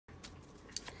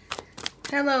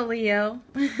Hello, Leo.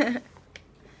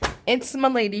 It's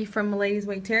Malady from Maladys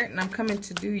Tarot, and I'm coming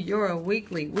to do your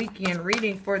weekly weekend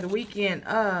reading for the weekend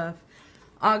of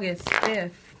August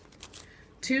 5th,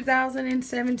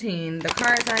 2017. The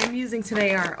cards I am using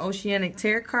today are Oceanic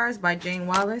Tarot cards by Jane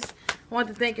Wallace. I want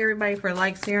to thank everybody for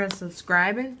liking, sharing, and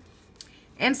subscribing,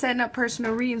 and setting up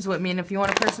personal readings with me. And if you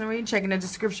want a personal reading, check in the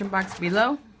description box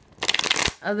below.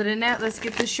 Other than that, let's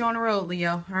get this show on the road,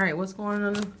 Leo. Alright, what's going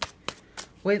on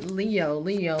with Leo?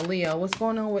 What's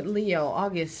going on with Leo?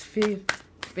 August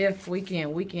 5th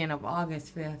weekend of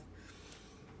August 5th.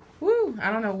 Woo!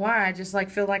 I don't know why. I just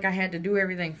feel like I had to do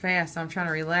everything fast. So I'm trying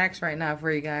to relax right now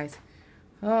for you guys.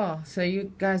 Oh, so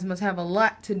you guys must have a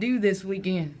lot to do this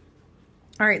weekend.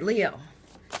 Alright, Leo.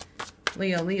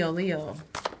 Leo.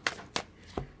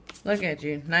 Look at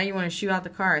you. Now you want to shoot out the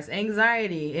cards.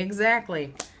 Anxiety.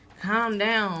 Exactly. Calm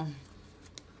down.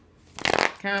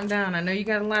 Calm down. I know you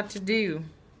got a lot to do.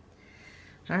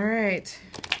 Alright.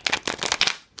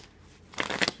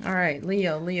 Alright,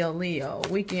 Leo.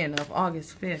 Weekend of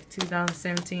August 5th,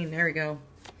 2017. There we go.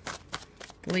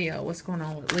 Leo, what's going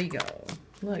on with Leo?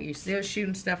 Look, you're still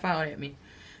shooting stuff out at me.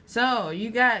 So, you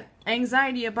got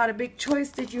anxiety about a big choice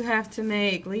that you have to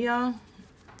make, Leo.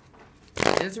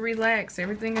 Just relax.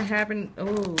 Everything will happen.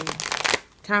 Oh,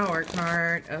 Tower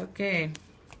card. Okay.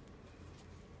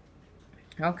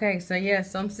 Okay, so yeah,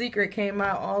 some secret came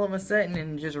out all of a sudden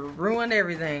and just ruined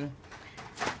everything.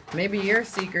 Maybe your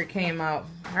secret came out.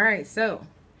 Alright, so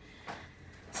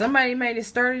somebody made it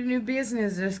started a new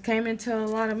business, just came into a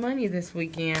lot of money this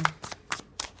weekend.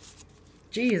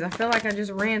 Jeez, I feel like I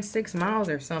just ran 6 miles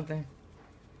or something.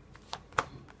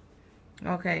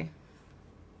 Okay.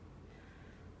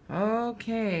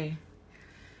 Okay.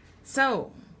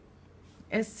 So,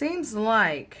 it seems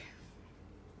like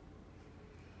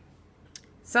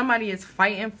somebody is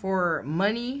fighting for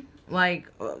money, like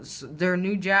their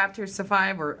new job to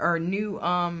survive, or new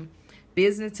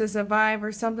business to survive,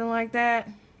 or something like that.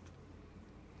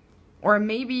 Or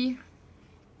maybe,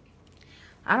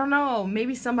 I don't know,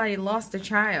 maybe somebody lost a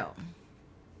child.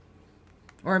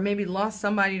 Or maybe lost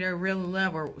somebody they really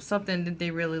love, or something that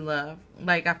they really love.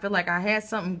 Like, I feel like I had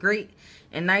something great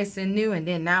and nice and new, and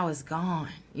then now it's gone,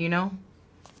 you know?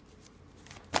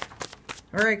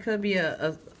 Or it could be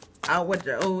a out with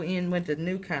the old, in with the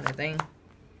new kind of thing.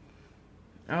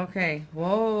 Okay.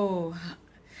 Whoa.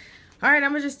 Alright, I'm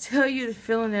going to just tell you the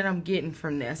feeling that I'm getting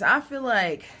from this. I feel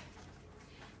like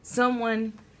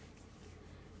someone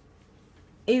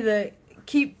either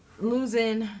keep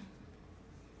losing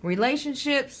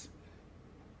relationships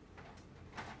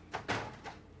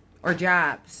or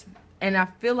jobs. And I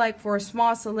feel like for a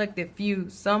small selected few,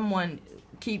 someone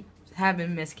keep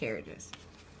having miscarriages.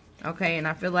 Okay, and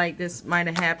I feel like this might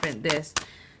have happened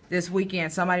this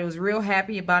weekend. Somebody was real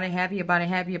happy about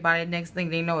it. Next thing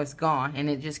they know, it's gone. And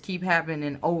it just keep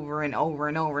happening over and over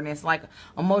and over. And it's like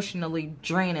emotionally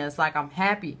draining. It's like I'm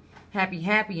happy.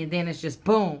 And then it's just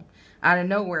boom. Out of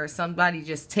nowhere, somebody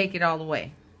just take it all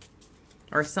away.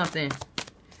 Or something.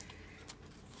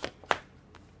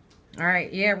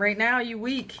 Alright, yeah, right now you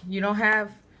weak. You don't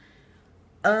have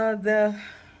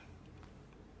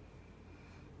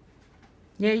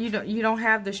yeah, you don't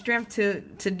have the strength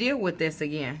to deal with this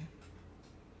again.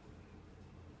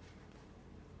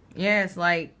 Yeah, it's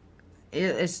like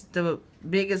it's the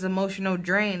biggest emotional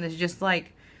drain. It's just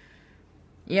like,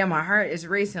 yeah, my heart is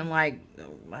racing. Like,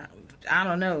 I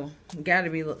don't know,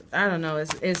 gotta be. I don't know.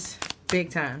 It's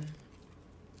big time.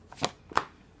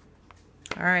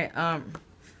 All right.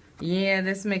 Yeah,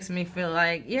 this makes me feel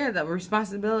like, yeah, the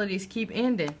responsibilities keep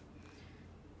ending.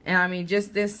 And I mean,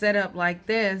 just this setup like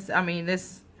this, I mean,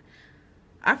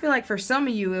 I feel like for some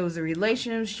of you, it was a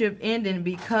relationship ending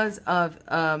because of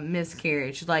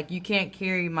miscarriage. Like, you can't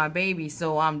carry my baby,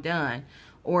 so I'm done.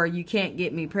 Or you can't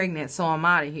get me pregnant, so I'm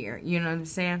out of here. You know what I'm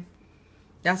saying?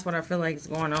 That's what I feel like is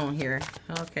going on here.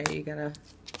 Okay, you got a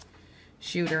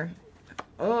shooter.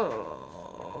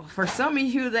 Oh, for some of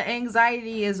you, the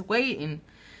anxiety is waiting.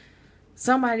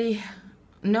 Somebody,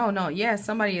 yeah,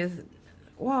 somebody is,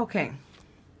 well, okay.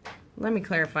 Let me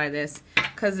clarify this,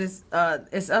 because it's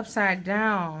upside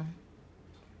down.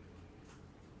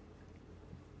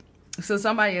 So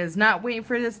somebody is not waiting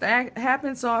for this to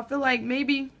happen. So I feel like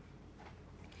maybe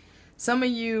some of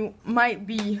you might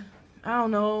be, I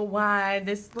don't know why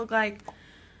this look like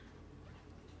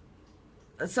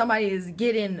somebody is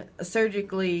getting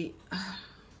surgical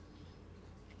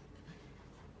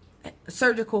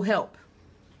help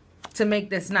to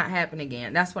make this not happen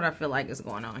again. That's what I feel like is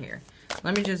going on here.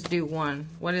 Let me just do one.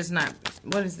 What is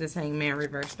this Hangman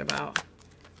reversed about?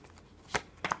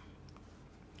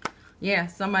 Yeah,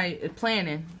 somebody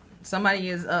planning. Somebody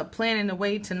is planning a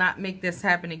way to not make this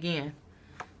happen again.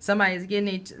 Somebody's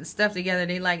getting their stuff together.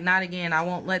 They like, not again. I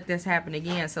won't let this happen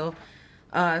again. So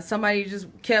somebody just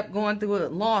kept going through a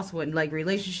loss with like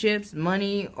relationships,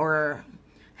 money, or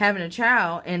having a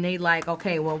child, and they like,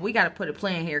 okay, well, we got to put a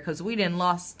plan here because we done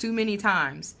lost too many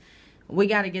times. We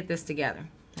got to get this together.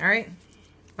 All right,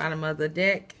 bottom of the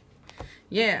deck.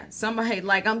 Yeah, somebody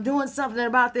like, I'm doing something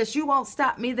about this. You won't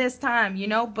stop me this time, you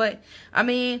know. But I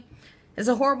mean, it's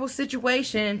a horrible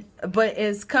situation, but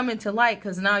it's coming to light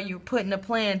because now you're putting a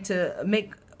plan to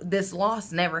make this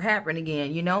loss never happen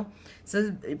again, you know.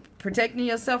 So protecting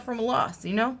yourself from loss,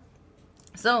 you know.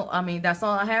 So I mean, that's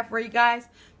all I have for you guys.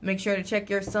 Make sure to check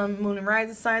your sun, moon, and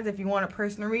rising signs. If you want a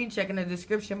personal read, check in the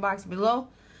description box below.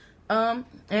 And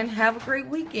have a great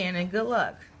weekend and good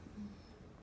luck.